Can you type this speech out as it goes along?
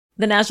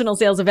The national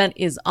sales event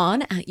is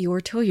on at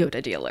your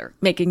Toyota dealer,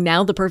 making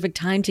now the perfect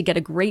time to get a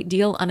great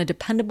deal on a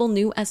dependable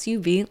new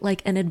SUV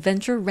like an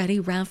adventure-ready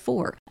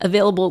RAV4.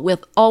 Available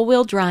with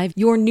all-wheel drive,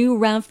 your new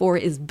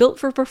RAV4 is built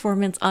for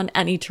performance on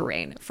any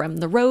terrain, from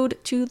the road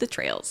to the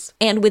trails.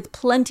 And with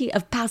plenty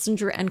of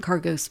passenger and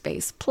cargo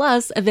space,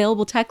 plus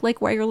available tech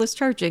like wireless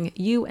charging,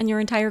 you and your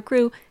entire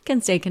crew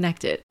can stay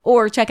connected.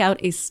 Or check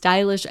out a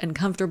stylish and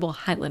comfortable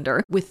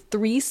Highlander with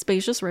 3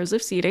 spacious rows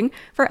of seating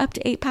for up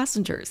to 8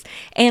 passengers.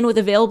 And with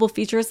available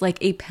features like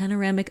a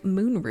panoramic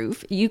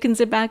moonroof, you can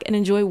sit back and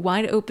enjoy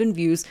wide open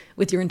views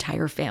with your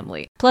entire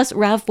family. Plus,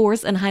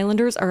 RAV4s and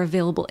Highlanders are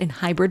available in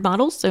hybrid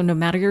models, so no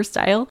matter your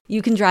style,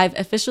 you can drive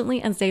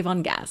efficiently and save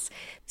on gas.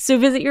 So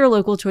visit your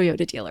local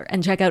Toyota dealer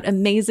and check out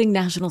amazing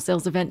national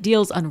sales event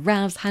deals on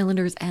RAVs,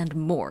 Highlanders, and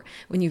more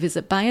when you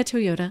visit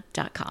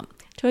buyatoyota.com.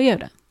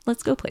 Toyota,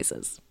 let's go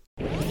places.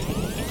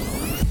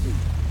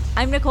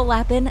 I'm Nicole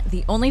Lappin,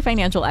 the only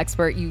financial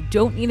expert you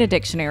don't need a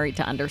dictionary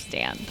to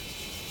understand.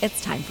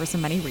 It's time for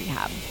some money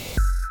rehab.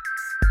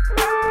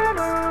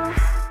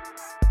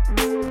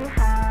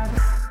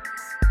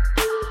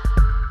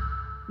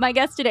 My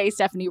guest today,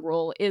 Stephanie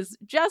Ruhle, is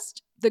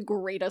just the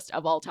greatest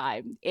of all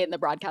time in the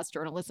broadcast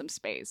journalism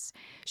space.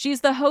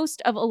 She's the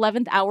host of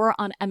 11th Hour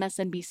on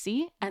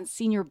MSNBC and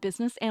senior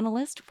business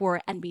analyst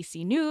for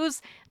NBC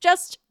News.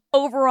 Just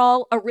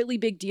overall, a really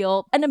big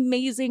deal, an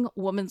amazing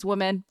woman's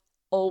woman.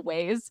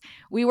 Always.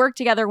 We worked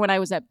together when I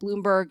was at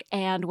Bloomberg,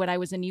 and when I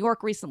was in New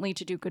York recently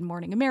to do Good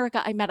Morning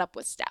America, I met up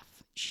with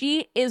Steph.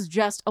 She is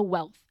just a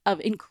wealth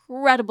of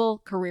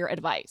incredible career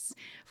advice,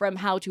 from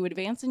how to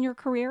advance in your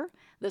career,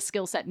 the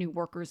skill set new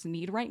workers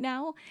need right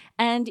now,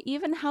 and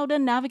even how to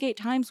navigate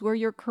times where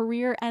your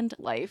career and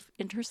life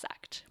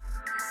intersect.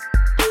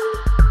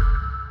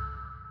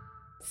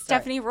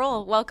 Stephanie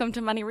Ruhle, welcome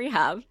to Money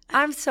Rehab.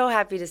 I'm so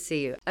happy to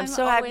see you. I'm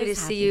so happy to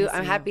see you.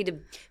 I'm happy to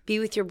be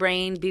with your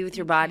brain, be with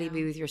your body,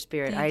 be with your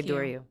spirit. I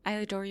adore you. I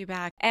adore you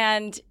back.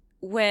 And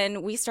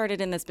when we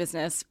started in this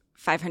business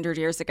 500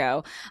 years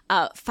ago,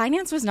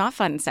 finance was not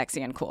fun,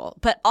 sexy, and cool.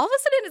 But all of a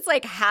sudden, it's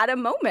like had a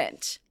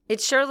moment. It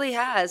surely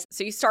has.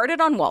 So you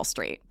started on Wall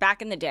Street.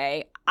 Back in the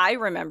day, I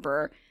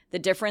remember the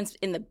difference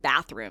in the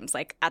bathrooms,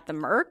 like at the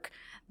Merc.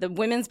 The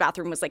women's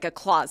bathroom was like a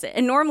closet.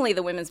 And normally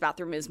the women's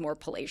bathroom is more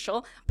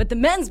palatial, but the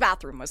men's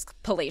bathroom was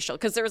palatial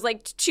because there was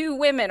like 2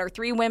 women or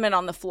 3 women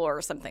on the floor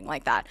or something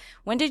like that.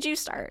 When did you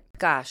start?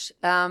 Gosh,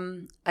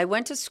 I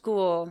went to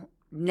school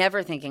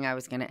never thinking I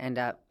was going to end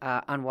up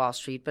on Wall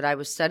Street, but I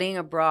was studying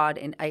abroad,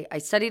 and I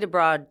studied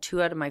abroad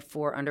 2 out of my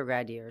 4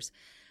 undergrad years.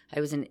 I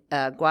was in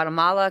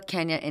Guatemala,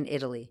 Kenya, and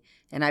Italy,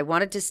 and I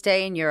wanted to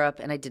stay in Europe,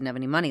 and I didn't have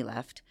any money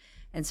left.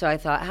 And so I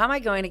thought, how am I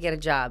going to get a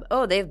job?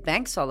 Oh, they have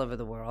banks all over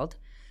the world.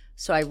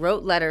 So I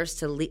wrote letters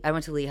to I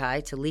went to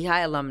Lehigh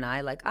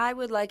alumni, like, I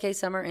would like a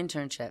summer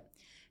internship.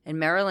 And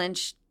Merrill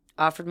Lynch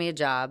offered me a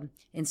job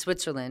in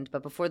Switzerland,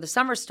 but before the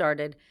summer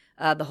started,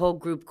 the whole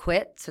group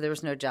quit, so there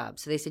was no job.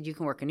 So they said, you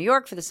can work in New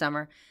York for the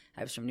summer.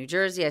 I was from New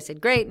Jersey. I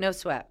said, great, no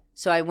sweat.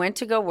 So I went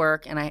to go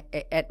work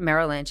at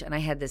Merrill Lynch, and I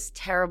had this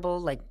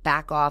terrible like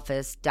back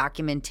office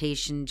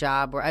documentation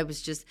job where I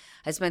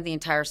spent the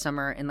entire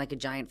summer in like a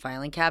giant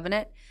filing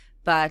cabinet,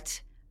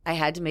 but I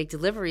had to make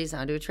deliveries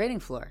onto a trading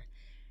floor.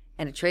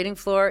 And a trading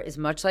floor is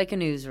much like a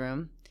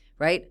newsroom,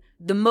 right?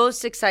 The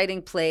most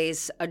exciting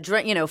place,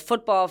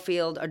 football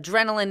field,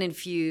 adrenaline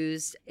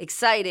infused,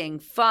 exciting,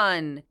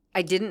 fun.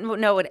 I didn't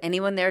know what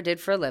anyone there did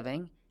for a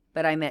living,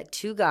 but I met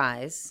 2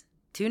 guys,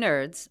 2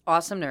 nerds,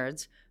 awesome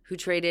nerds, who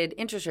traded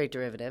interest rate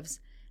derivatives.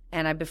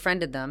 And I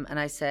befriended them. And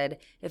I said,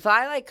 if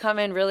I come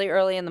in really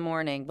early in the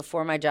morning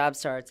before my job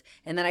starts,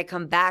 and then I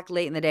come back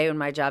late in the day when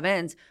my job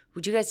ends,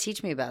 would you guys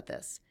teach me about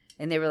this?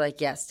 And they were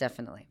like, yes,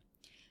 definitely.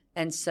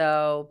 And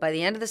so by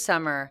the end of the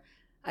summer,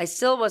 I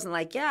still wasn't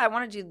like, I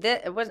want to do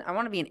this. I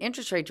want to be in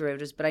interest rate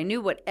derivatives, but I knew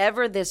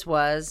whatever this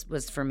was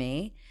for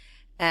me.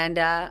 And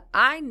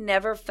I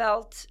never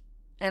felt,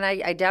 and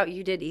I doubt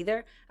you did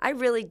either, I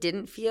really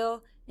didn't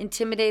feel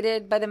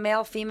intimidated by the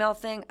male-female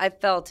thing. I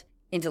felt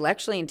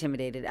intellectually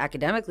intimidated,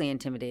 academically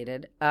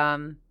intimidated.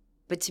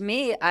 But to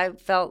me, I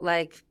felt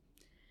like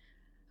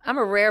I'm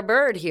a rare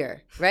bird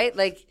here, right?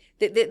 Like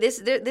this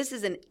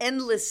is an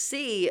endless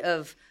sea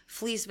of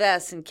fleece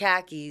vests and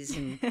khakis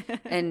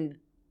and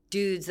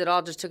dudes that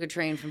all just took a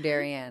train from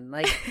Darien.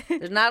 Like,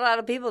 there's not a lot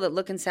of people that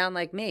look and sound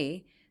like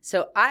me.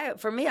 So I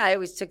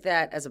always took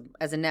that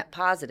as a net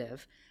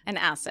positive. An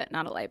asset,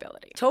 not a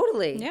liability.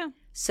 Totally. Yeah.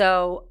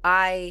 So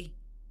I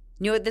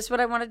knew this is what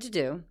I wanted to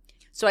do.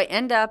 So I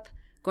end up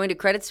going to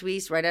Credit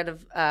Suisse right out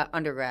of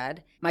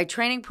undergrad. My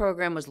training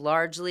program was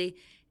largely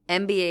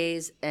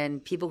MBAs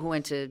and people who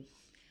went to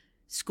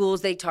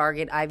schools they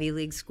target, Ivy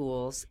League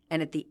schools.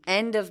 And at the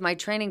end of my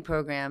training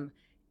program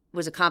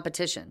was a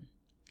competition.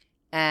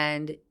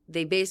 And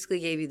they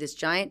basically gave you this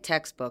giant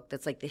textbook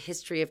that's like the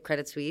history of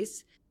Credit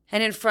Suisse.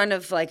 And in front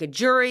of like a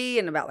jury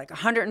and about like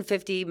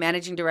 150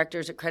 managing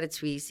directors at Credit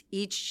Suisse,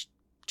 each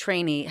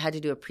trainee had to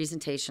do a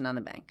presentation on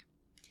the bank.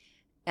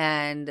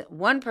 And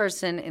one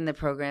person in the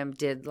program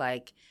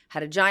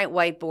had a giant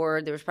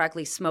whiteboard. There was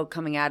practically smoke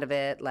coming out of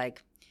it,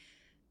 like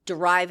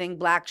deriving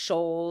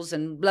Black-Scholes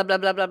and blah, blah,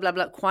 blah, blah, blah,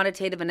 blah,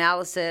 quantitative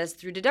analysis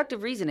through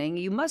deductive reasoning,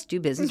 you must do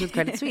business with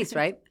Credit Suisse,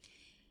 right?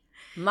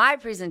 My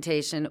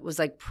presentation was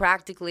like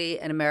practically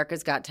an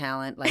America's Got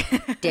Talent,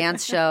 like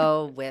dance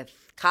show with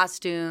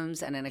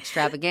costumes and an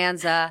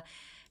extravaganza.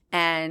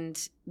 And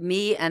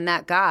me and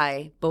that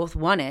guy both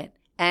won it.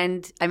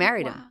 And I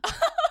married him.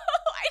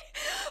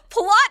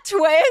 Plot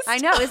twist. I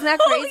know. Isn't that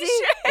crazy?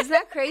 Isn't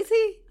that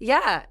crazy?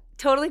 Yeah,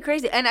 totally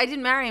crazy. And I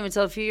didn't marry him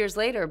until a few years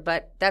later,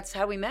 but that's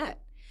how we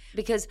met.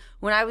 Because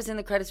when I was in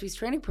the Credit Suisse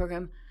training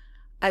program,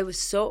 I was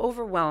so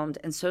overwhelmed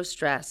and so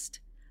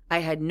stressed. I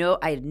had no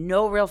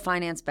real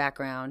finance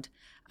background.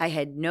 I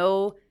had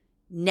no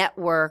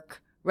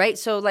network, right?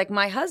 So like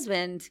my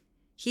husband,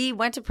 he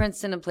went to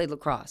Princeton and played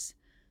lacrosse.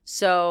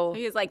 So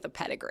he's like the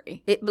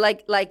pedigree.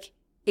 Like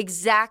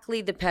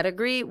exactly the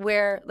pedigree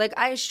where, like,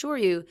 I assure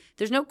you,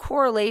 there's no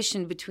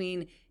correlation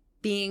between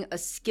being a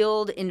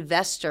skilled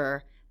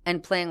investor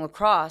and playing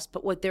lacrosse,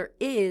 but what there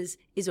is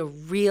a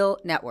real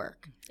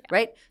network,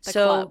 right? The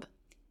club.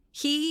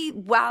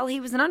 While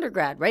he was an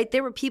undergrad, right,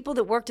 there were people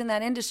that worked in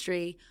that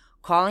industry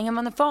calling him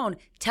on the phone,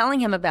 telling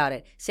him about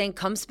it, saying,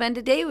 come spend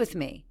a day with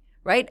me,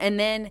 right? And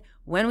then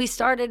when we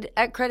started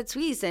at Credit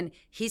Suisse and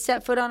he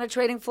set foot on a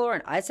trading floor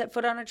and I set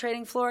foot on a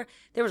trading floor,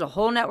 there was a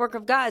whole network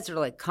of guys that were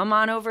like, come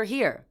on over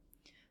here.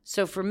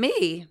 So for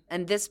me,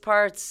 and this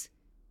part's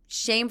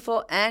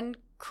shameful and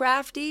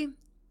crafty,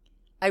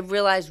 I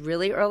realized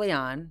really early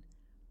on,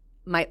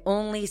 my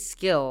only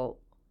skill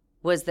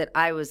was that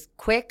I was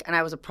quick and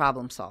I was a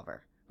problem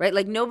solver, right?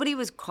 Like nobody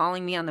was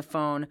calling me on the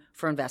phone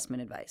for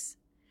investment advice,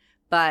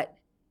 but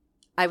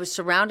I was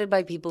surrounded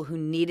by people who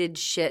needed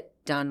shit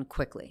done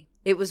quickly.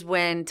 It was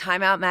when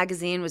Time Out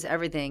magazine was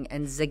everything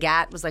and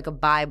Zagat was like a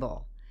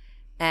Bible.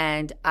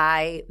 And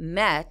I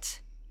met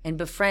and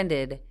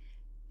befriended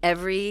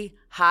every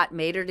hot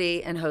maitre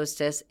d' and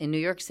hostess in New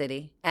York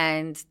City.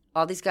 And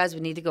all these guys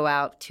would need to go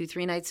out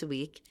 2-3 nights a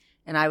week.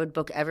 And I would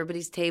book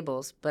everybody's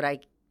tables. But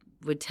I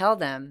would tell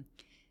them,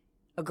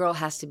 a girl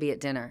has to be at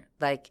dinner.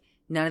 Like,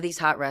 none of these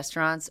hot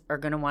restaurants are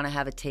going to want to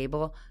have a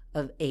table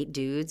of 8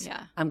 dudes.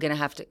 Yeah. I'm going to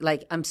have to,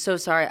 like, I'm so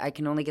sorry. I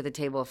can only get the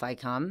table if I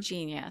come.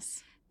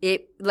 Genius.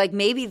 It, like,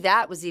 maybe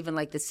that was even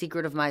like the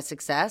secret of my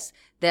success,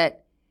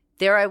 that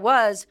there I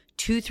was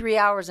 2-3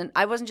 hours, and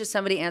I wasn't just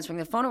somebody answering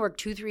the phone at work.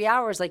 2-3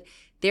 hours, like,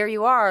 there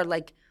you are,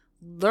 like,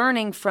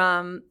 learning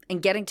from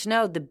and getting to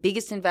know the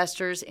biggest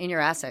investors in your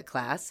asset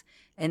class.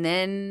 And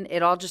then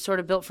it all just sort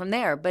of built from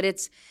there. But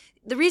it's,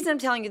 the reason I'm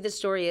telling you this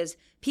story is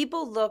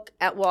people look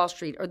at Wall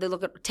Street or they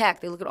look at tech,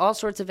 they look at all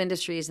sorts of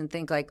industries and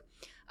think like,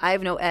 I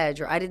have no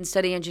edge, or I didn't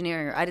study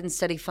engineering, or I didn't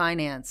study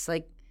finance.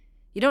 Like,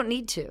 you don't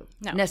need to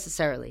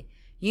necessarily.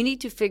 You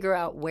need to figure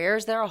out, where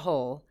is there a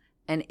hole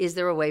and is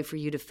there a way for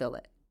you to fill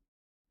it?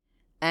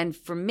 And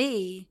for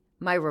me,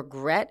 my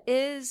regret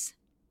is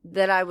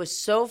that I was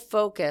so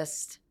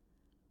focused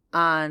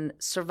on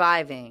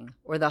surviving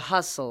or the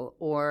hustle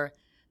or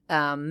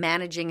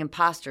managing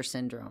imposter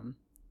syndrome.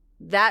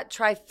 That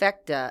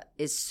trifecta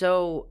is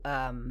so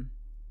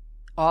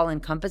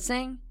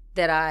all-encompassing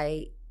that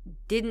I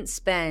didn't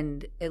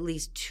spend at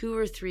least 2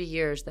 or 3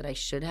 years that I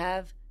should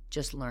have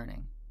just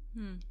learning.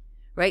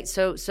 Right?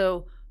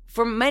 So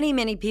for many,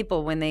 many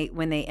people, when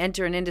they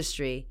enter an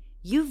industry,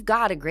 you've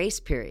got a grace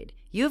period.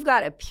 You've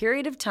got a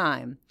period of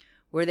time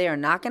where they are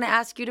not going to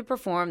ask you to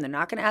perform. They're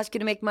not going to ask you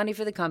to make money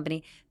for the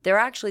company. They're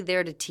actually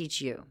there to teach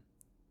you.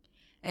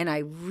 And I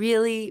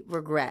really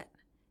regret,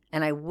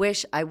 and I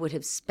wish I would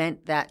have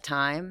spent that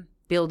time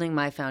building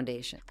my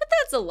foundation. But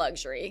that's a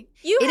luxury.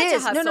 You had to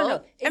hustle.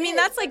 No. I mean,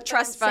 that's like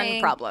trust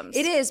fund problems.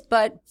 It is,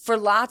 but for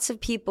lots of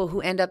people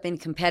who end up in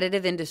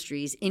competitive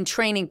industries, in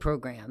training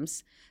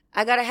programs,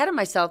 I got ahead of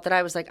myself that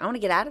I was like, I want to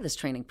get out of this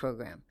training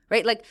program,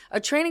 right? Like, a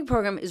training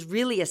program is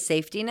really a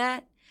safety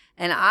net.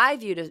 And I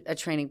viewed a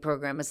training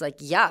program as like,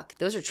 yuck,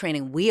 those are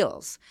training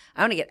wheels.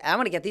 I want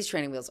to get these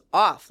training wheels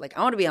off. Like,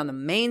 I want to be on the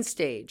main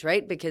stage,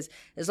 right? Because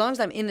as long as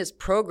I'm in this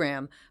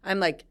program, I'm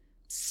like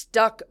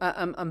stuck,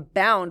 I'm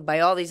bound by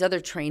all these other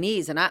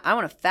trainees, and I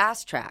want to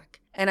fast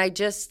track. And I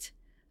just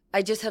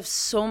have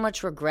so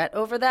much regret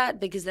over that,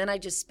 because then I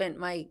just spent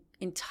my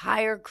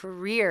entire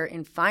career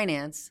in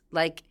finance,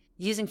 like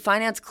using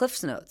finance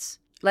Cliff's Notes.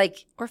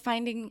 Like, or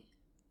finding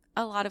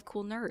a lot of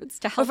cool nerds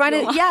to help you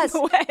along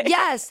the way.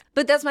 Yes.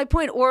 But that's my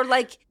point. Or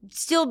like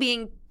still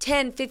being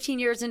 10, 15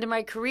 years into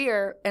my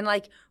career and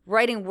like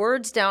writing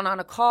words down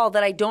on a call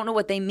that I don't know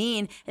what they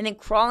mean, and then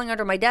crawling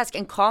under my desk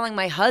and calling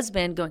my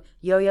husband going,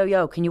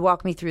 yo, can you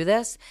walk me through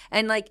this?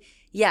 And like,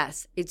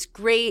 yes, it's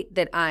great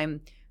that I'm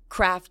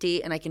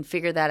crafty and I can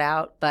figure that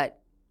out,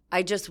 but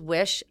I just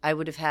wish I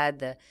would have had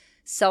the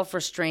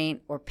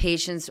self-restraint or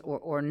patience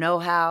or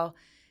know-how,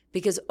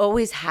 because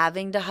always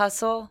having to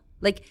hustle,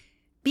 like,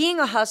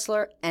 being a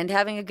hustler and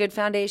having a good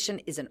foundation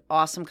is an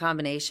awesome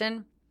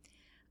combination.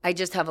 I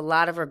just have a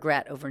lot of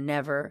regret over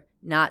never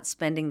not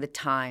spending the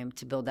time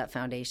to build that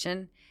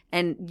foundation.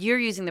 And you're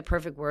using the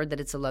perfect word, that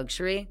it's a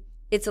luxury.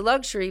 It's a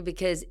luxury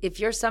because if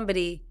you're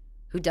somebody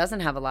who doesn't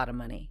have a lot of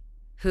money,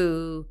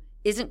 who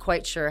isn't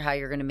quite sure how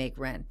you're going to make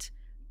rent,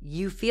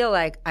 you feel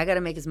like I got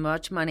to make as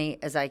much money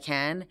as I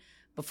can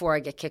before I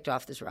get kicked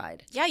off this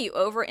ride. Yeah, you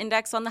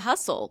over-index on the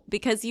hustle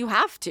because you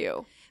have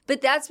to.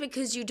 But that's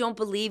because you don't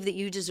believe that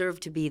you deserve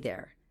to be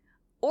there.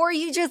 Or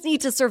you just need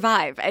to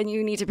survive and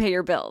you need to pay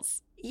your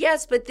bills.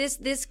 Yes, but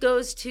this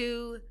goes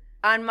to,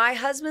 on my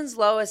husband's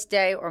lowest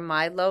day or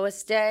my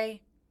lowest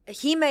day,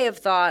 he may have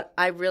thought,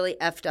 I really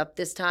effed up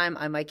this time,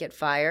 I might get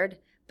fired.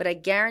 But I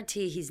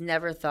guarantee he's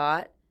never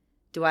thought,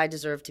 do I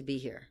deserve to be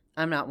here?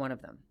 I'm not one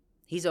of them.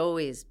 He's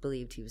always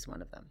believed he was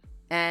one of them.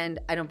 And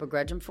I don't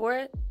begrudge him for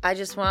it. I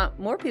just want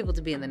more people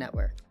to be in the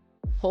network.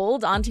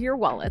 Hold on to your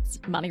wallets.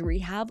 Money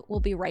Rehab will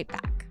be right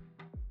back.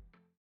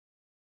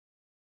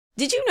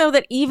 Did you know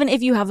that even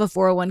if you have a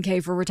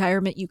 401k for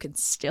retirement, you can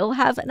still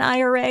have an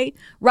IRA?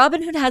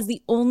 Robinhood has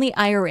the only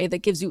IRA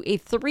that gives you a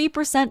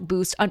 3%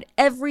 boost on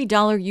every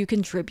dollar you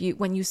contribute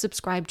when you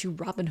subscribe to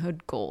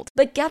Robinhood Gold.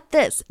 But get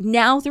this,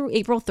 now through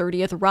April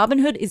 30th,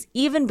 Robinhood is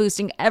even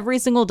boosting every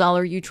single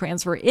dollar you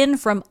transfer in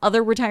from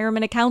other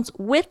retirement accounts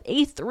with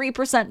a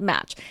 3%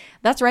 match.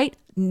 That's right.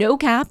 No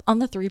cap on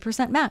the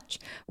 3% match.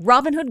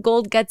 Robinhood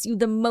Gold gets you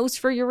the most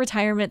for your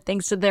retirement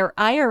thanks to their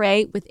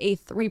IRA with a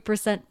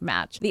 3%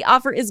 match. The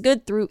offer is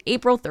good through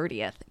April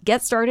 30th.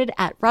 Get started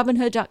at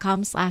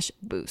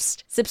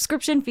Robinhood.com/boost.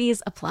 Subscription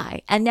fees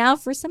apply. And now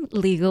for some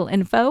legal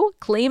info.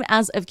 Claim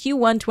as of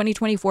Q1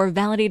 2024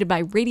 validated by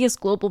Radius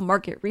Global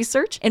Market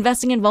Research.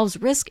 Investing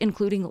involves risk,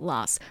 including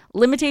loss.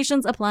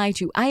 Limitations apply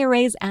to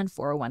IRAs and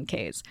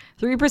 401ks.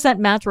 3%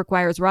 match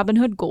requires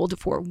Robinhood Gold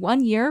for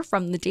 1 year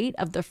from the date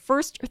of the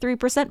first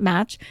 3%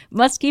 match,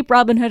 must keep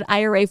Robinhood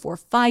IRA for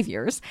 5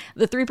 years.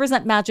 The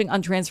 3% matching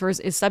on transfers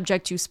is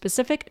subject to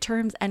specific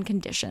terms and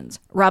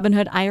conditions.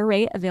 Robinhood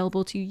IRA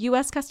available to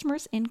U.S.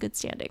 customers in good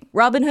standing.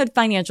 Robinhood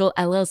Financial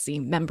LLC,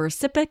 member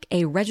SIPC,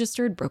 a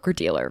registered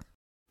broker-dealer.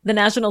 The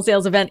national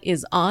sales event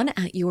is on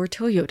at your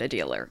Toyota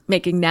dealer,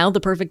 making now the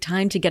perfect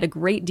time to get a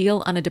great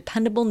deal on a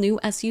dependable new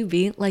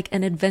SUV like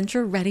an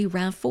adventure-ready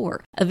RAV4.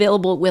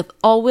 Available with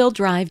all-wheel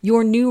drive,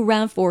 your new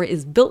RAV4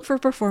 is built for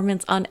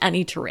performance on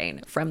any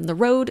terrain, from the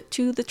road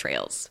to the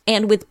trails.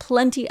 And with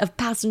plenty of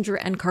passenger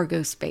and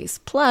cargo space,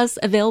 plus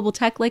available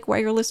tech like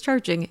wireless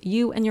charging,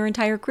 you and your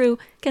entire crew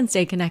can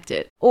stay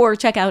connected. Or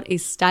check out a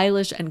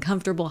stylish and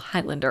comfortable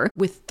Highlander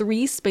with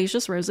 3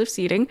 spacious rows of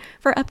seating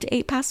for up to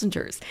 8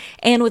 passengers.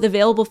 And with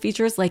available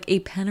features like a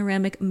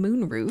panoramic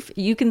moonroof,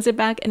 you can sit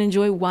back and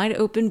enjoy wide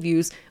open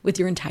views with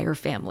your entire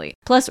family.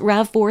 Plus,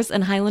 RAV4s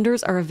and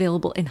Highlanders are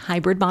available in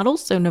hybrid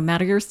models, so no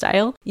matter your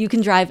style, you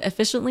can drive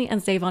efficiently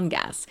and save on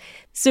gas.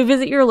 So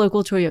visit your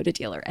local Toyota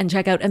dealer and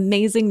check out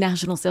amazing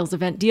national sales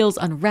event deals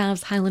on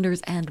RAVs, Highlanders,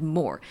 and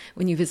more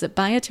when you visit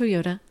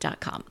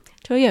buyatoyota.com.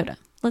 Toyota,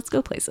 let's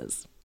go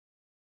places.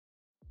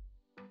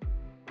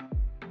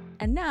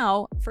 And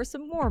now for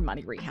some more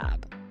money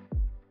rehab.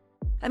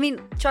 I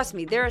mean, trust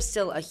me, there is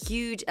still a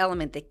huge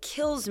element that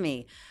kills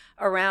me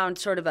around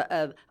sort of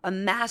a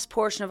mass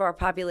portion of our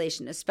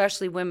population,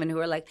 especially women who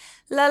are like,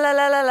 la, la,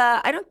 la, la, la,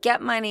 I don't get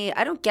money,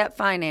 I don't get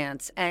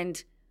finance.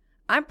 And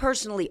I'm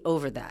personally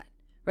over that,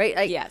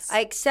 right? Yes. I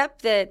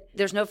accept that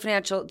there's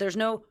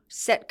no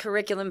set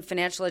curriculum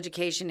financial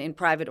education in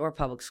private or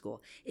public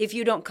school. If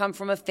you don't come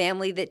from a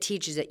family that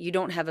teaches it, you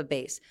don't have a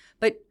base.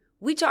 But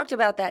we talked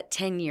about that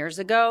 10 years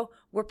ago.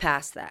 We're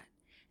past that.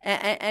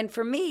 And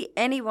for me,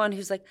 anyone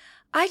who's like,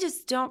 I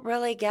just don't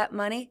really get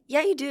money.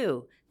 Yeah, you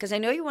do. Because I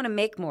know you want to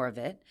make more of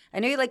it. I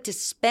know you like to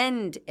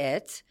spend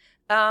it.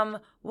 Why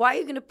are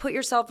you going to put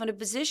yourself in a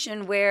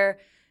position where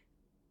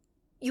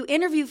you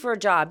interview for a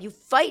job, you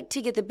fight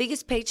to get the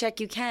biggest paycheck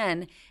you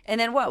can,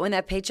 and then what? When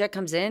that paycheck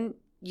comes in,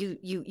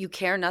 you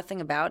care nothing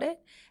about it?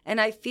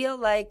 And I feel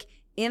like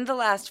in the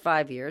last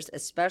 5 years,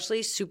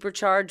 especially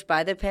supercharged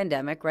by the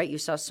pandemic, right? You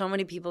saw so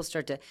many people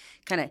start to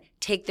kind of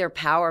take their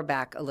power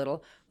back a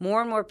little.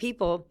 More and more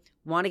people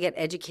want to get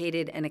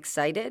educated and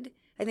excited.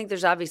 I think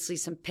there's obviously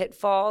some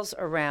pitfalls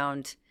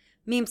around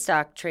meme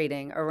stock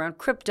trading, around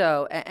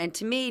crypto. And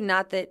to me,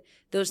 not that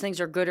those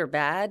things are good or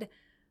bad,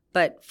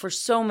 but for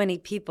so many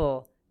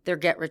people, they're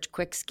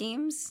get-rich-quick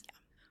schemes.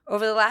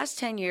 Over the last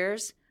 10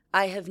 years,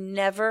 I have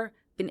never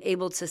been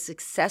able to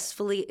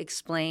successfully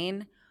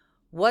explain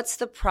what's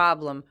the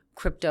problem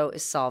crypto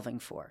is solving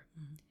for.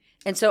 Mm-hmm.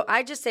 And so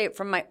I just say it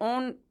from my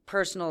own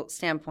personal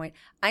standpoint,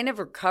 I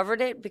never covered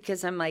it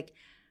because I'm like,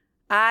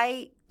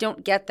 I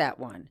don't get that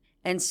one.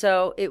 And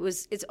so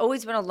it's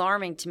always been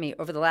alarming to me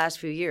over the last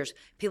few years,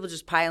 people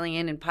just piling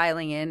in.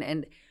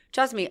 And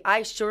trust me,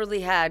 I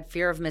surely had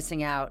fear of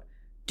missing out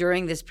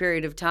during this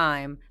period of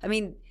time. I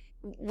mean,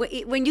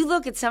 when you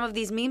look at some of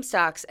these meme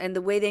stocks and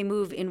the way they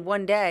move in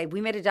one day,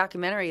 we made a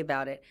documentary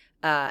about it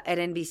at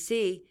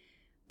NBC,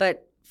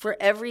 but for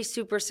every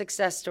super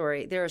success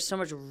story, there is so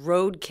much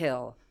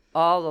roadkill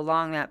all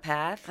along that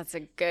path. That's a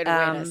good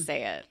way to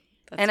say it.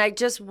 And I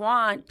just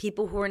want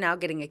people who are now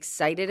getting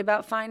excited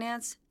about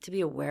finance to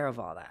be aware of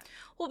all that.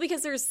 Well,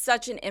 because there's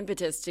such an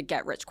impetus to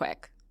get rich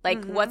quick.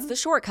 Like, what's the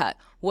shortcut?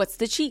 What's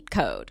the cheat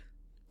code?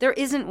 There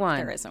isn't one.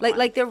 There isn't one.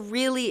 Like there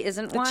really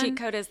isn't one. The cheat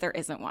code is there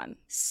isn't one.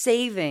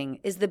 Saving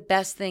is the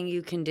best thing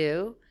you can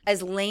do.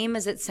 As lame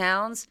as it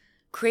sounds,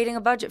 creating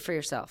a budget for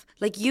yourself.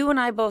 Like you and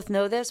I both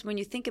know this. When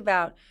you think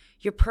about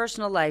your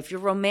personal life, your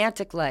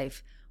romantic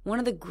life, one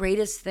of the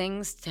greatest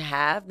things to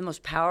have, the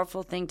most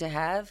powerful thing to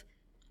have,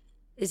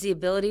 is the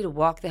ability to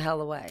walk the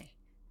hell away.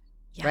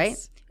 Yes. Right?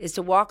 Is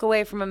to walk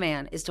away from a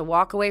man, is to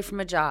walk away from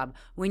a job.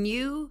 When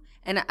you,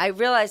 and I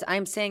realize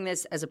I'm saying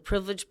this as a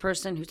privileged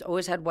person who's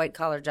always had white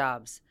collar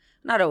jobs.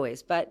 Not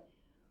always, but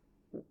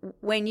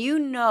when you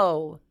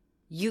know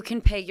you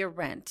can pay your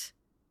rent,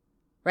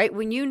 right?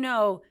 When you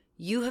know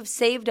you have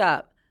saved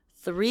up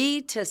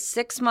 3 to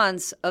 6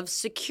 months of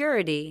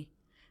security,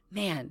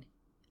 man,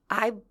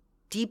 I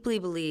deeply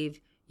believe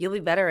you'll be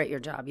better at your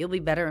job. You'll be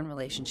better in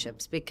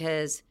relationships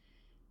because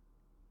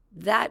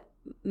that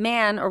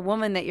man or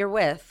woman that you're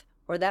with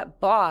or that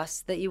boss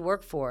that you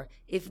work for,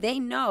 if they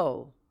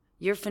know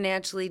you're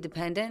financially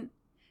dependent,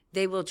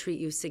 they will treat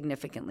you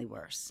significantly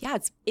worse. Yeah,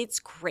 it's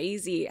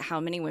crazy how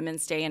many women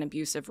stay in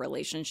abusive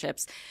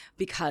relationships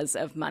because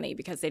of money,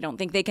 because they don't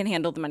think they can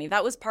handle the money.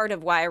 That was part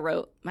of why I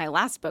wrote my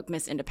last book,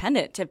 Miss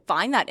Independent, to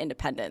find that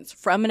independence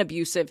from an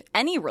abusive,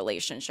 any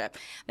relationship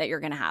that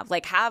you're going to have.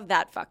 Like, have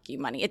that fuck you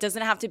money. It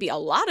doesn't have to be a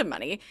lot of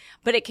money,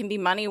 but it can be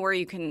money where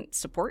you can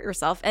support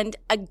yourself. And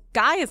a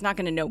guy is not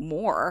going to know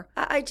more.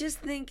 I just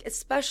think,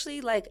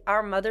 especially like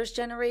our mother's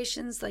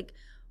generations, like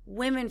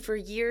women for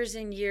years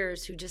and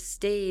years who just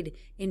stayed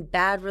in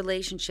bad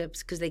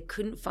relationships because they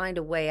couldn't find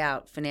a way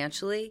out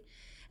financially.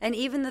 And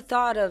even the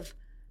thought of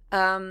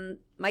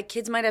my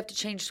kids might have to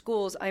change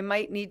schools. I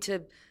might need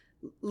to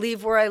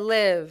leave where I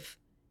live.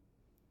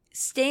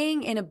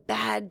 Staying in a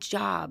bad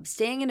job,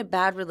 staying in a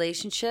bad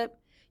relationship,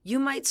 you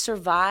might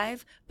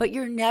survive, but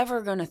you're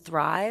never going to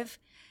thrive.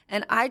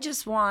 And I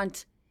just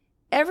want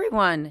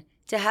everyone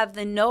to have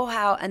the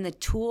know-how and the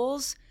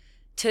tools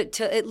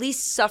to at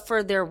least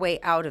suffer their way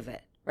out of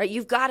it. Right?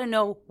 You've got to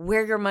know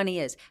where your money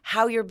is,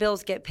 how your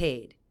bills get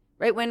paid.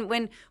 Right?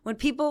 When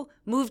people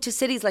move to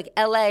cities like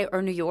LA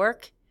or New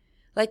York,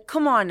 like,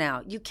 come on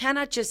now. You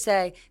cannot just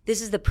say,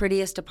 this is the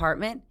prettiest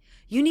apartment.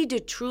 You need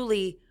to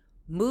truly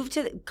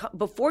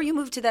before you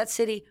move to that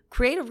city,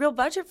 create a real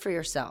budget for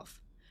yourself.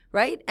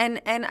 Right?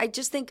 And I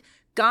just think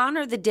gone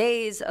are the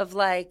days of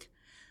like,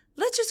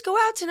 let's just go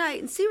out tonight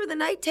and see where the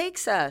night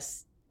takes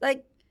us.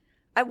 Like,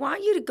 I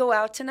want you to go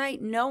out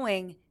tonight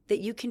knowing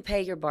that you can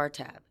pay your bar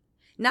tab.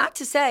 Not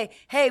to say,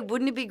 hey,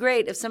 wouldn't it be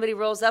great if somebody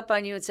rolls up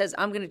on you and says,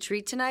 I'm going to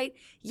treat tonight?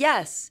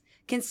 Yes.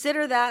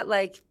 Consider that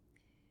like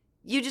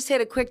you just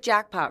hit a quick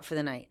jackpot for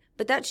the night.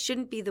 But that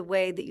shouldn't be the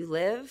way that you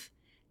live.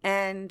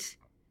 And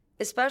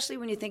especially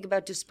when you think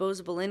about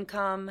disposable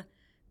income,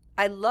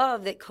 I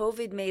love that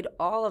COVID made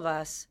all of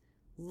us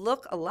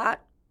look a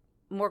lot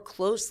more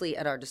closely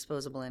at our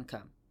disposable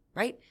income,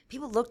 right?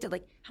 People looked at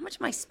like, how much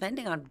am I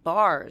spending on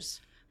bars,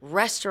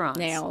 restaurants?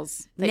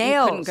 Nails that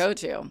you couldn't go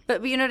to.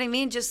 But you know what I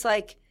mean? Just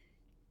like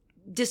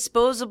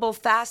disposable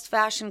fast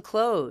fashion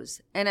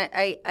clothes. And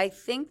I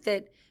think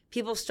that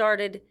people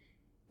started,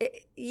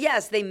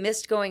 yes, they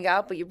missed going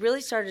out, but you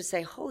really started to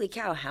say, holy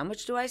cow, how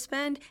much do I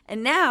spend?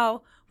 And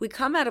now we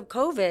come out of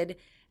COVID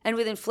and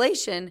with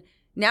inflation,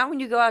 now when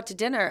you go out to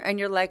dinner and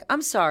you're like,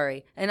 I'm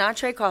sorry, an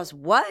entree costs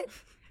what?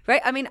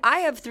 Right? I mean,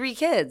 I have 3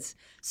 kids.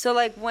 So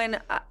like when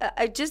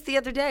I just the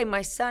other day,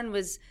 my son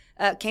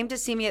came to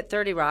see me at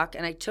 30 Rock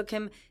and I took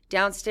him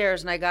downstairs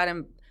and I got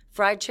him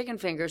fried chicken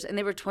fingers, and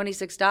they were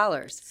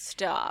 $26.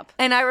 Stop.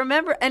 And I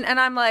remember, and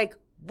I'm like,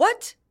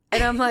 what?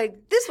 And I'm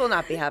like, this will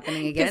not be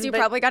happening again. Because you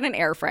probably got an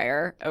air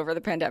fryer over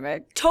the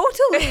pandemic.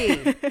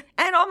 Totally.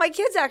 And all my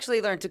kids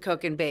actually learned to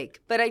cook and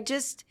bake. But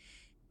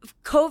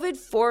COVID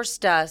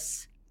forced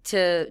us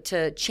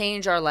to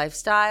change our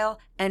lifestyle.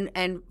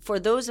 And for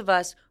those of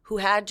us who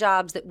had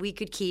jobs that we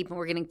could keep and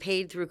were getting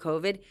paid through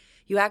COVID,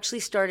 you actually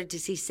started to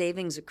see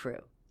savings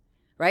accrue.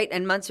 Right?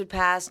 And months would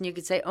pass and you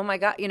could say, oh my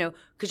God,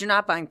 because you're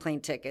not buying plane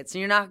tickets and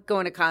you're not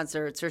going to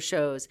concerts or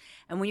shows.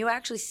 And when you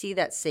actually see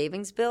that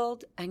savings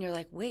build and you're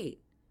like, wait,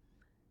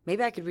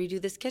 maybe I could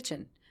redo this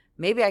kitchen.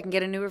 Maybe I can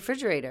get a new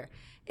refrigerator.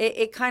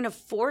 It kind of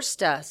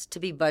forced us to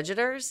be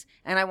budgeters,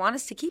 and I want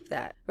us to keep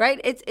that, right?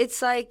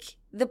 It's like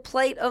the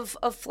plight of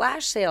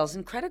flash sales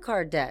and credit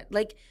card debt.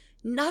 Like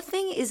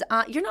nothing is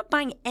on, you're not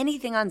buying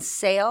anything on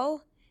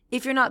sale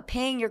if you're not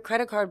paying your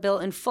credit card bill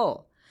in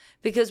full.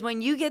 Because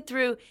when you get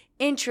through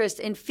interest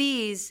and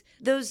fees,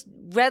 those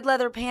red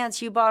leather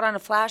pants you bought on a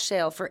flash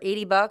sale for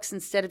 $80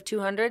 instead of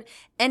 $200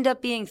 end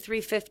up being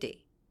 $350.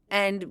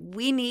 And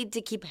we need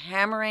to keep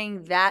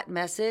hammering that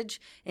message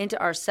into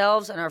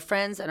ourselves and our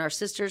friends and our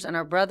sisters and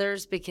our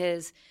brothers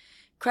because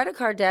credit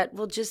card debt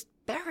will just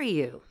bury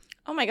you.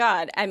 Oh my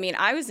God. I mean,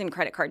 I was in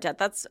credit card debt.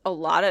 That's a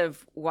lot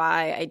of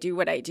why I do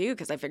what I do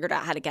because I figured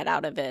out how to get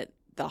out of it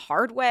the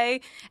hard way.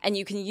 And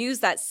you can use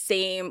that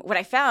what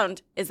I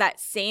found is that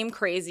same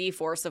crazy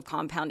force of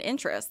compound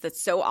interest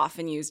that's so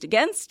often used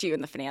against you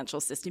in the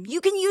financial system. You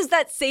can use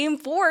that same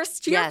force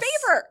to your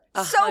favor.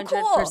 100%. So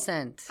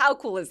cool. How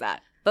cool is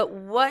that? But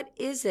what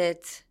is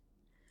it?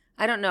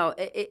 I don't know.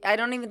 I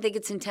don't even think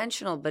it's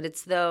intentional, but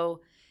it's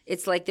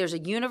It's like there's a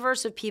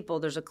universe of people,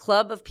 there's a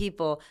club of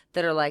people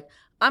that are like,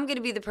 I'm going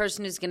to be the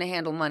person who's going to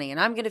handle money and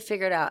I'm going to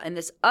figure it out. And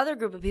this other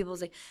group of people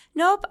is like,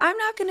 nope, I'm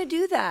not going to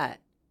do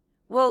that.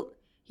 Well,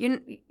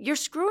 you're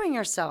screwing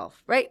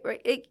yourself, right?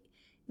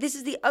 This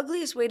is the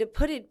ugliest way to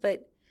put it,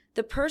 but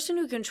the person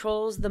who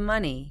controls the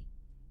money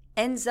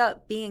ends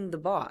up being the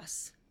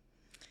boss.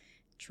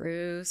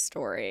 True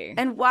story.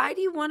 And why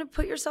do you want to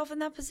put yourself in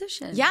that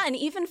position? Yeah, and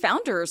even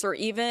founders or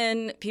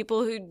even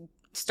people who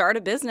start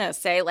a business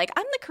say, like,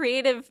 I'm the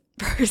creative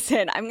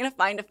person. I'm going to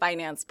find a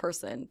finance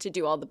person to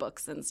do all the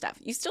books and stuff.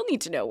 You still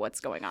need to know what's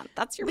going on.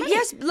 That's your money.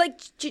 Yes,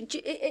 like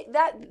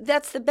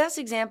that's the best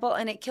example,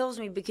 and it kills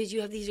me because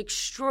you have these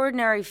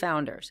extraordinary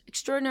founders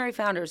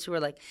who are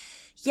like,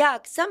 yeah,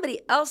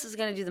 somebody else is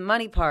going to do the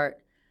money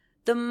part.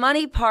 The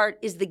money part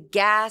is the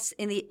gas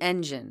in the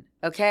engine,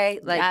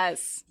 okay? Like,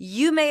 yes.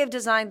 You may have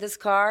designed this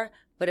car,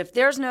 but if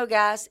there's no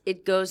gas,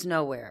 it goes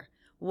nowhere.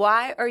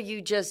 Why are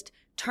you just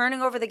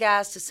turning over the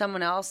gas to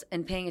someone else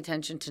and paying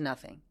attention to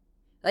nothing?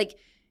 Like,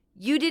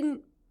 you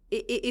didn't,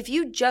 if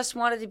you just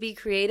wanted to be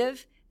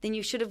creative, then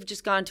you should have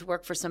just gone to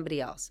work for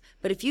somebody else.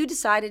 But if you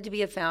decided to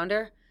be a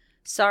founder,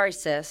 sorry,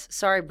 sis,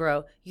 sorry,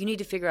 bro, you need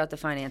to figure out the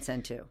finance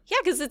end too. Yeah,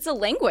 because it's a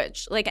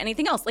language like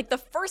anything else. Like the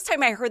first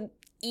time I heard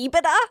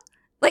EBITDA,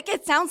 like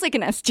it sounds like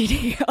an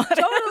STD.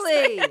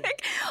 Totally.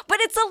 But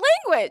it's a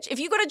language.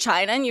 If you go to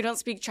China and you don't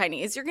speak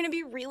Chinese, you're going to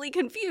be really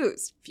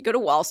confused. If you go to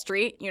Wall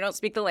Street, you don't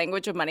speak the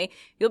language of money,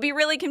 you'll be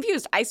really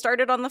confused. I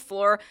started on the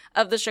floor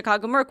of the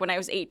Chicago Merc when I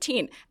was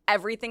 18.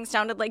 Everything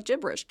sounded like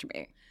gibberish to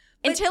me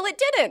until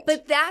it didn't.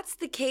 But that's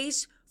the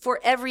case for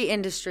every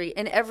industry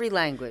and every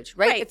language,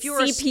 right? Right. If you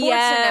were a sports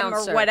CPM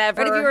announcer or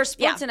whatever. right? If you were a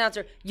sports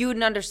announcer, you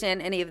wouldn't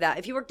understand any of that.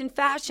 If you worked in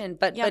fashion,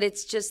 but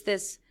it's just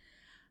this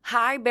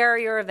high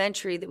barrier of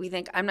entry that we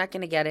think, I'm not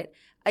going to get it.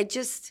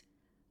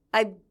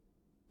 I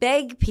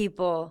beg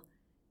people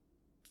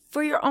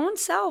for your own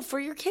self, for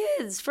your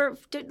kids,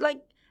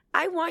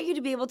 I want you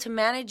to be able to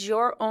manage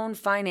your own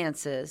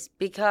finances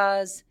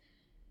because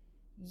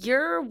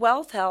your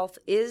wealth health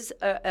is,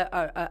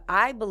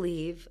 I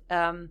believe,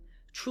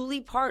 truly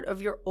part of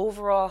your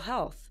overall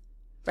health,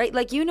 right?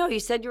 Like, you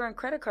said you're in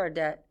credit card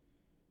debt.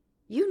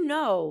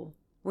 When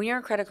you're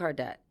in credit card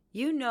debt,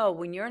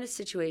 when you're in a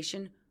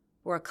situation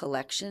where a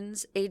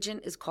collections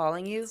agent is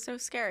calling you. So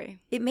scary.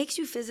 It makes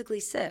you physically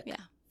sick. Yeah.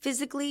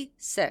 Physically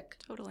sick.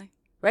 Totally.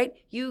 Right?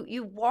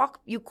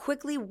 You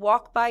quickly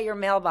walk by your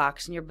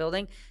mailbox in your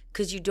building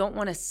because you don't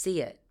want to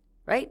see it.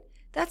 Right?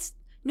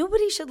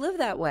 Nobody should live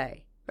that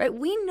way. Right?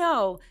 We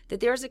know that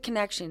there's a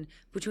connection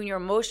between your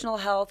emotional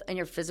health and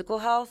your physical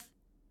health.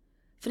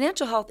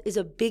 Financial health is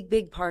a big,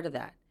 big part of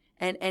that.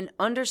 And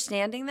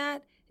understanding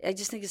that, I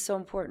just think is so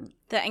important.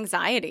 The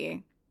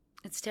anxiety.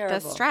 It's terrible.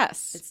 The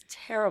stress. It's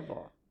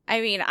terrible. I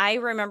mean, I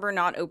remember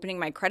not opening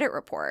my credit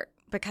report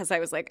because I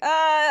was like,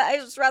 I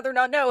just rather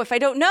not know. If I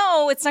don't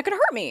know, it's not going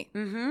to hurt me.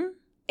 Mm-hmm.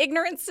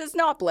 Ignorance is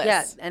not bliss.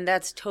 Yes, and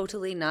that's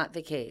totally not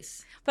the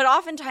case. But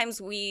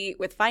oftentimes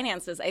with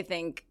finances, I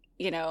think,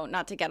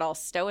 not to get all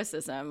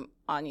stoicism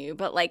on you,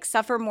 but like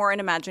suffer more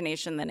in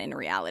imagination than in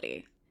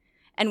reality.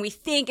 And we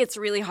think it's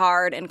really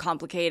hard and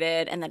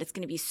complicated and that it's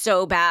going to be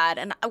so bad.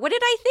 And what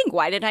did I think?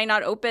 Why did I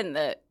not open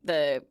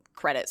the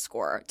credit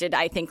score? Did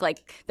I think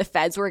like the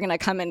feds were going to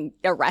come and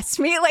arrest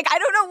me? Like, I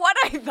don't know what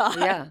I thought.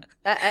 Yeah.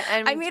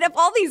 I made up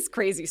all these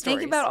crazy stories.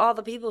 Think about all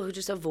the people who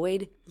just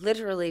avoid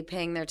literally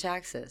paying their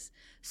taxes.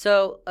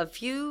 So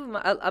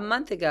a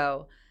month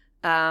ago,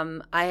 I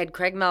had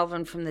Craig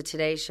Melvin from the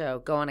Today Show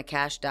go on a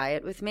cash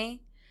diet with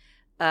me.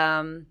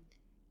 And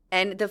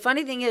the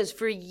funny thing is,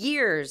 for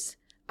years,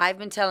 I've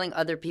been telling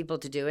other people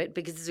to do it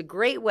because it's a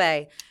great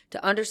way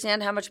to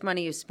understand how much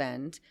money you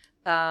spend,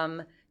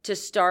 to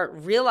start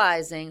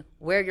realizing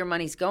where your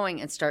money's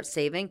going and start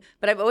saving.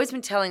 But I've always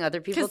been telling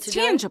other people to do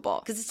it.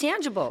 Because it's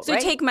tangible. So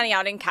right? Take money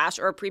out in cash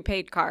or a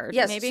prepaid card,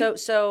 yes, maybe?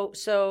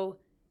 So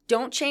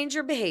don't change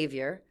your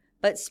behavior,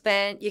 but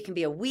it can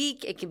be a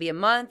week, it can be a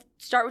month.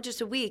 Start with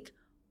just a week.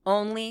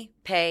 Only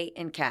pay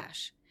in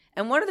cash.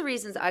 And one of the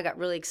reasons I got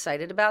really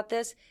excited about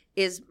this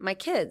is my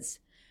kids.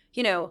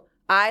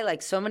 I,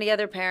 like so many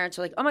other parents,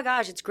 are like, oh my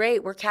gosh, it's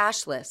great. We're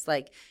cashless.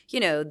 Like,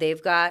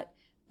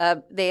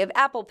 they have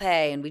Apple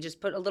Pay and we just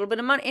put a little bit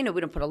of money.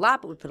 We don't put a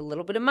lot, but we put a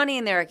little bit of money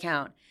in their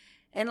account.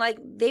 And like,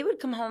 they would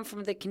come home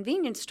from the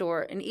convenience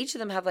store and each of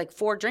them have like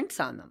 4 drinks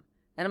on them.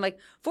 And I'm like,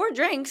 4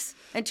 drinks?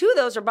 And 2 of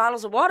those are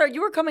bottles of water.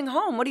 You were coming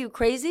home. What are you,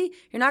 crazy?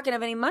 You're not going to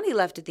have any money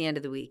left at the end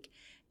of the week.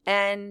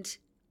 And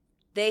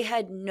they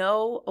had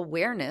no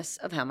awareness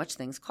of how much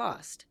things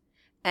cost.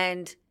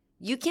 And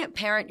you can't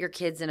parent your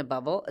kids in a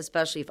bubble,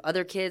 especially if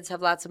other kids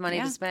have lots of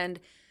money to spend.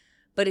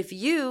 But if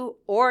you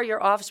or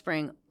your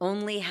offspring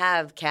only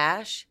have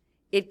cash,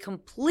 it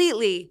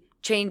completely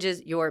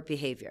changes your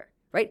behavior,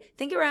 right?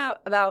 Think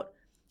about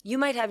you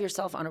might have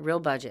yourself on a real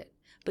budget,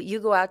 but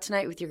you go out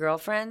tonight with your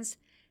girlfriends,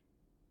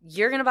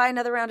 you're going to buy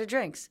another round of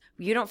drinks.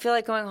 You don't feel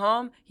like going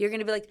home, you're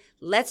going to be like,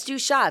 let's do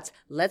shots.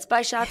 Let's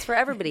buy shots for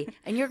everybody.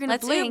 And you're going to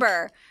blink.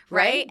 Uber,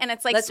 right? And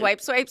it's like swipe,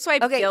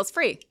 feels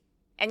free.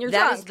 And you're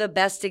drunk. That is the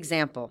best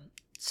example.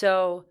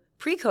 So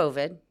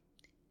pre-COVID,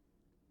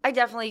 I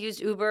definitely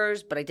used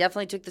Ubers, but I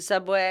definitely took the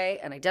subway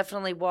and I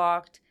definitely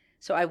walked.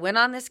 So I went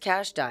on this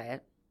cash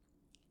diet.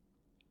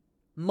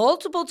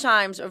 Multiple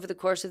times over the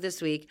course of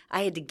this week,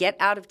 I had to get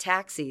out of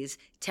taxis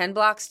 10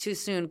 blocks too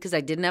soon because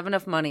I didn't have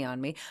enough money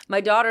on me.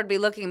 My daughter would be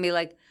looking at me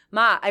like,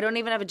 Ma, I don't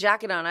even have a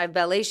jacket on. I have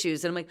ballet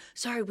shoes. And I'm like,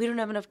 sorry, we don't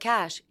have enough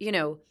cash. You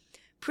know,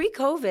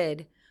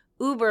 pre-COVID,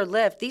 Uber,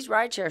 Lyft, these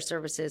rideshare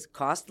services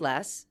cost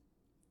less,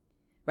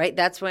 right?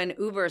 That's when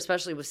Uber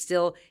especially was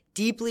still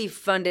deeply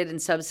funded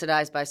and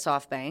subsidized by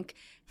SoftBank.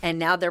 And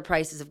now their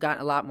prices have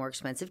gotten a lot more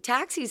expensive.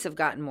 Taxis have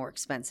gotten more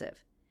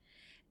expensive.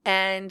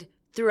 And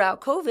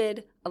throughout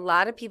COVID, a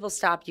lot of people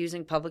stopped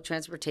using public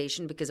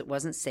transportation because it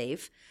wasn't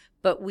safe.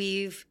 But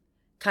we've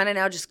kind of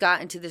now just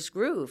got into this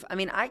groove. I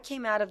mean, I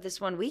came out of this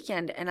one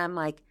weekend and I'm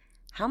like,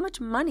 how much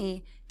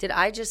money did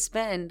I just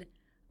spend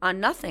on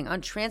nothing,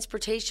 on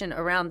transportation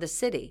around the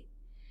city?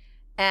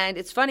 And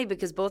it's funny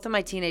because both of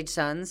my teenage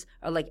sons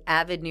are like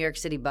avid New York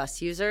City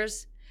bus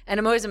users. And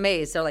I'm always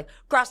amazed. They're like,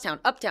 crosstown,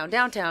 uptown,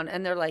 downtown.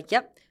 And they're like,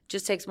 yep,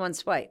 just takes one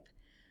swipe.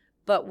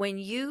 But when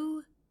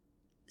you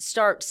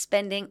start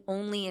spending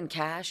only in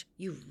cash,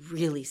 you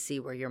really see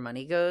where your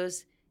money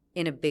goes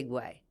in a big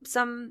way.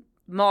 Some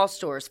mall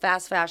stores,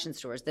 fast fashion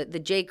stores, the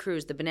J.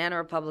 Crews, the Banana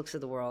Republics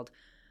of the world,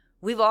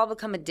 we've all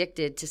become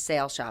addicted to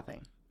sale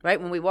shopping, right?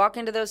 When we walk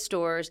into those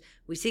stores,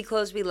 we see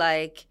clothes we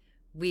like.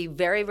 We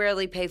very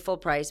rarely pay full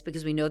price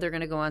because we know they're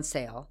going to go on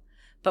sale.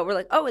 But we're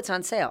like, oh, it's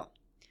on sale.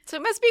 So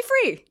it must be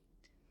free.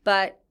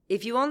 But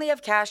if you only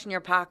have cash in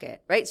your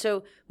pocket, right?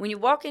 So when you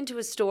walk into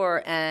a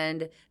store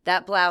and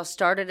that blouse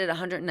started at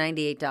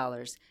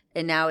 $198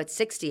 and now it's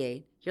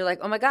 $68, you're like,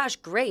 oh my gosh,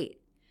 great.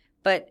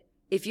 But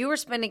if you were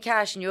spending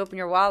cash and you open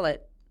your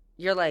wallet,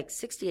 you're like,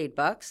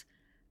 $68?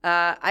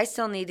 I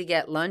still need to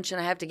get lunch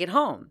and I have to get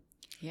home.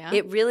 Yeah.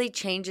 It really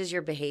changes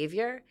your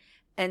behavior.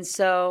 And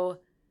so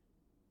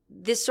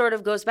this sort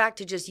of goes back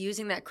to just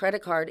using that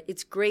credit card.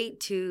 It's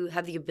great to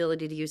have the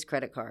ability to use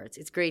credit cards.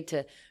 It's great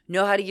to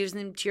know how to use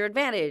them to your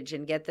advantage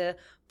and get the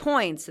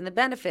points and the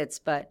benefits,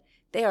 but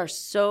they are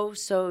so,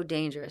 so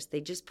dangerous. They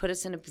just put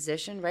us in a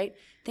position, right?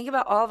 Think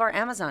about all of our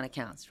Amazon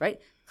accounts,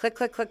 right? Click,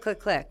 click, click, click,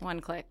 click.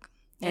 One click.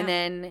 Yeah. And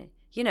then,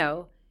 you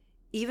know,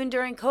 even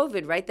during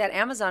COVID, right? That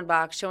Amazon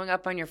box showing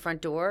up on your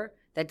front door,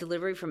 that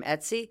delivery from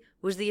Etsy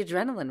was the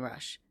adrenaline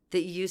rush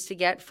that you used to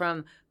get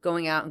from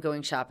going out and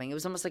going shopping. It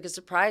was almost like a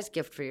surprise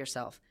gift for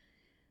yourself.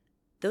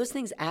 Those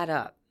things add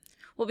up.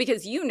 Well,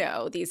 because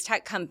these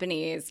tech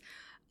companies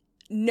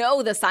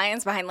know the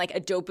science behind like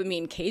a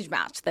dopamine cage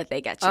match that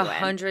they get you in.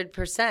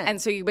 100%.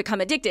 And so you become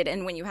addicted.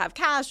 And when you have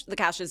cash, the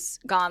cash is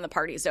gone, the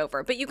party's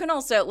over. But you can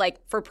also,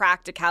 like, for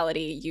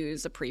practicality,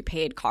 use a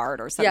prepaid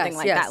card or something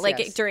that.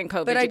 Like during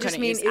COVID, but you I couldn't just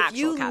mean, use actual if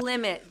you cash.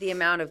 limit the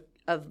amount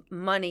of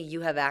money you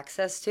have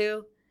access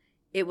to,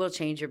 it will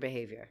change your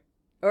behavior.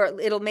 Or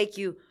it'll make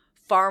you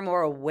far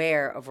more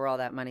aware of where all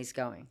that money's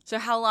going. So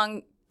how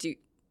long do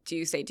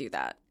you say do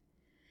that?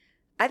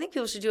 I think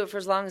people should do it for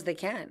as long as they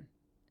can.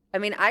 I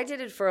mean, I did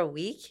it for a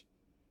week,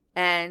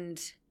 and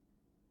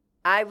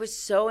I was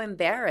so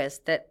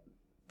embarrassed that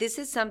this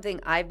is something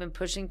I've been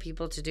pushing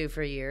people to do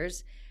for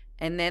years,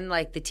 and then,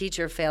 like, the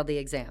teacher failed the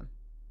exam.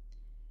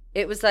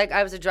 It was like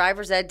I was a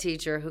driver's ed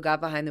teacher who got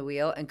behind the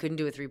wheel and couldn't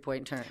do a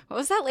 3-point turn. What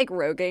was that, like,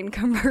 Rogaine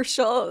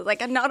commercial? Like,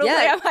 not only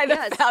am I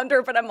the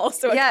founder, but I'm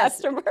also a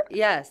customer.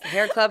 Yes, the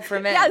hair club for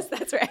men. Yes,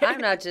 that's right. I'm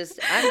not just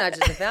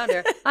a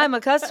founder. I'm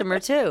a customer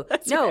too.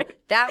 Right.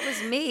 That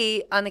was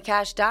me on the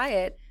cash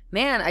diet.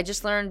 Man, I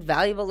just learned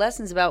valuable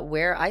lessons about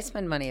where I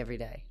spend money every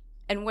day.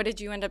 And what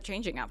did you end up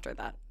changing after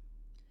that?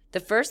 The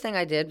first thing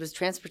I did was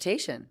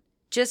transportation.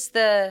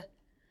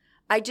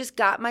 I just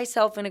got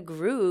myself in a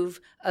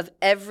groove of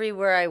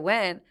everywhere I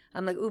went,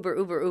 I'm like, Uber,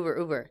 Uber, Uber,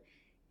 Uber.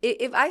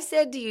 If I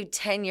said to you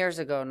 10 years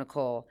ago,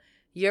 Nicole,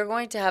 you're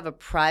going to have a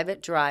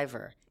private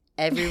driver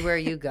everywhere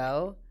you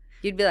go,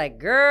 you'd be like,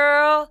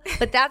 girl.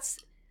 But that's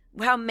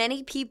how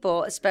many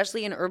people,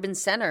 especially in urban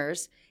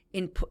centers,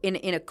 in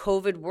a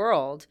COVID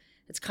world,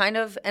 it's kind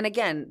of, and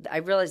again, I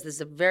realize this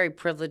is a very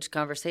privileged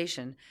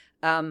conversation.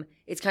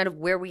 It's kind of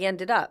where we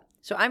ended up.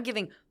 So I'm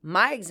giving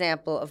my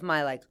example of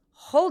my, like,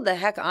 hold the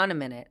heck on a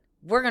minute.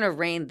 We're going to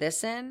rein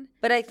this in.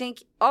 But I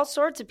think all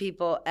sorts of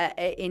people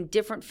in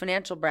different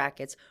financial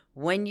brackets,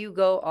 when you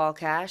go all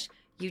cash,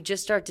 you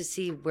just start to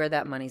see where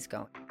that money's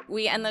going.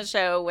 We end the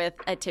show with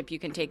a tip you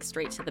can take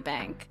straight to the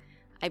bank.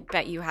 I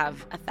bet you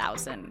have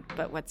 1,000,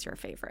 but what's your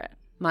favorite?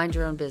 Mind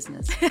your own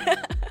business.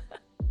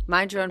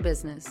 Mind your own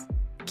business.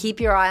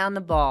 Keep your eye on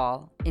the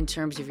ball in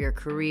terms of your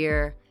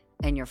career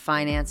and your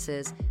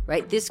finances,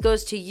 right? This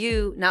goes to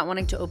you not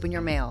wanting to open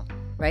your mail,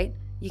 right?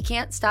 You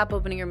can't stop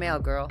opening your mail,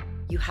 girl.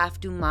 You have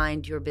to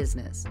mind your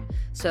business.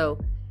 So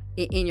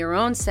in your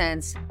own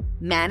sense,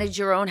 manage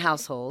your own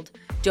household.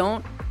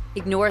 Don't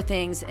ignore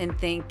things and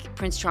think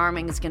Prince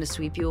Charming is going to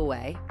sweep you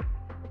away.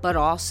 But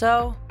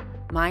also,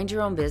 mind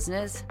your own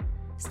business.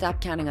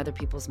 Stop counting other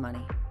people's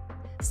money.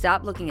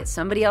 Stop looking at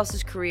somebody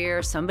else's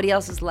career, somebody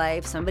else's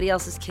life, somebody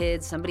else's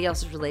kids, somebody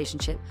else's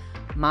relationship.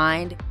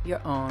 Mind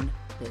your own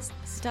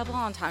business. Double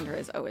entendre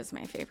is always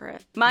my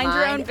favorite. Mind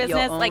your own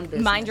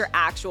business, mind your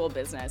actual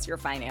business, your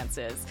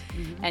finances,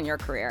 and your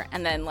career.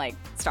 And then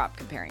stop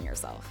comparing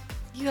yourself.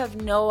 You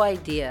have no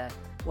idea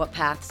what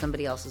path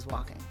somebody else is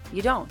walking.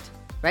 You don't,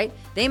 right?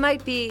 They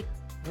might be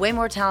way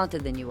more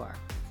talented than you are.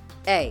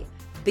 A.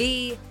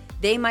 B,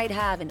 they might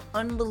have an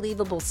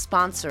unbelievable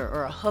sponsor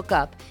or a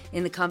hookup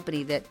in the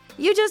company that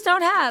you just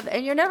don't have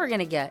and you're never going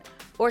to get.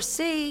 Or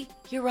C,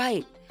 you're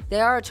right. They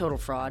are a total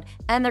fraud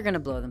and they're going to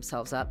blow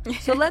themselves up.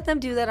 So let them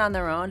do that on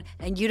their own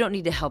and you don't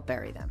need to help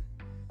bury them.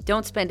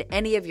 Don't spend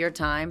any of your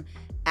time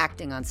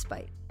acting on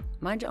spite.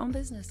 Mind your own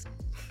business.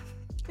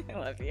 I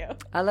love you.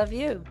 I love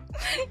you.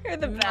 You're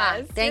the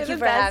best. Thank you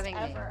for having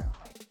me.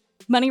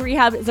 Money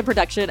Rehab is a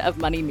production of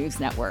Money News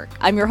Network.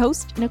 I'm your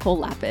host, Nicole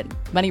Lappin.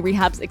 Money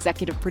Rehab's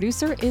executive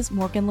producer is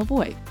Morgan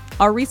Lavoie.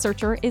 Our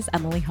researcher is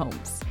Emily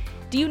Holmes.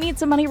 Do you need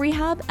some money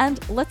rehab? And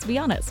let's be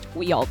honest,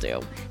 we all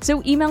do.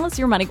 So email us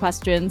your money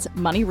questions,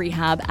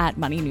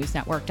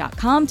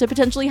 moneyrehab@moneynewsnetwork.com to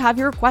potentially have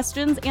your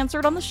questions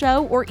answered on the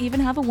show or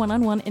even have a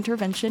one-on-one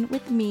intervention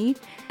with me.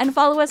 And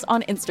follow us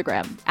on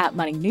Instagram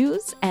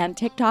 @moneynews and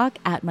TikTok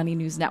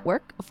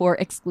 @moneynewsnetwork for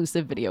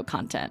exclusive video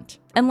content.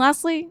 And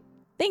lastly,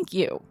 thank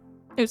you.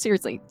 No,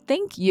 seriously,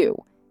 thank you.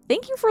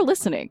 Thank you for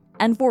listening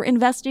and for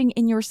investing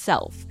in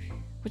yourself,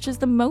 which is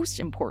the most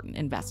important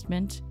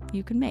investment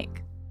you can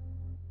make.